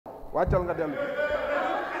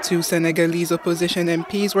Two Senegalese opposition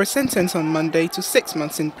MPs were sentenced on Monday to 6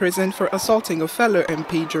 months in prison for assaulting a fellow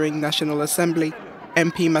MP during National Assembly.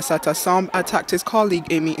 MP Massata Samb attacked his colleague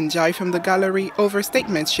Amy Ndiaye from the gallery over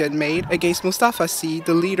statements she had made against Mustafa Sy,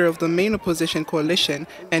 the leader of the main opposition coalition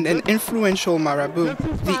and an influential marabout.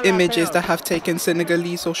 The images that have taken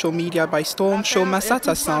Senegalese social media by storm show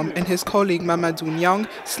Massata Samb and his colleague Mamadou Niang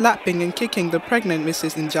slapping and kicking the pregnant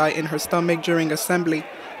Mrs. Ndiaye in her stomach during assembly.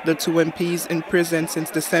 The two MPs, in prison since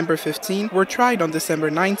December 15, were tried on December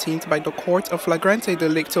 19th by the Court of Flagrante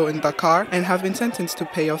Delicto in Dakar and have been sentenced to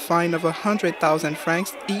pay a fine of 100,000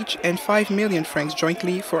 francs each and 5 million francs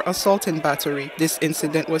jointly for assault and battery. This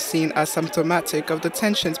incident was seen as symptomatic of the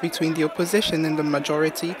tensions between the opposition and the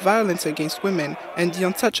majority, violence against women, and the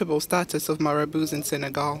untouchable status of marabouts in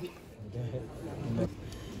Senegal.